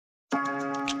I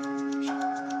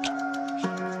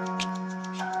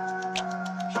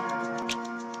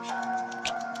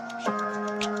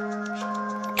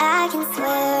can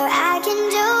swear, I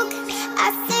can joke, I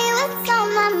say what's on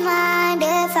my mind.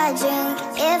 If I drink,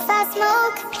 if I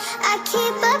smoke, I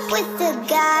keep up with the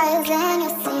guys. And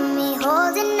you see me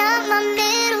holding up my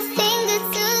middle finger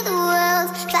to the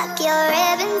world. Fuck your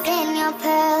ribbons and your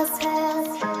pearls.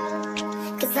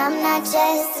 Cause I'm not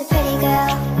just a pretty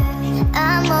girl,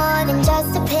 I'm more than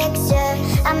just a picture.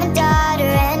 I'm a daughter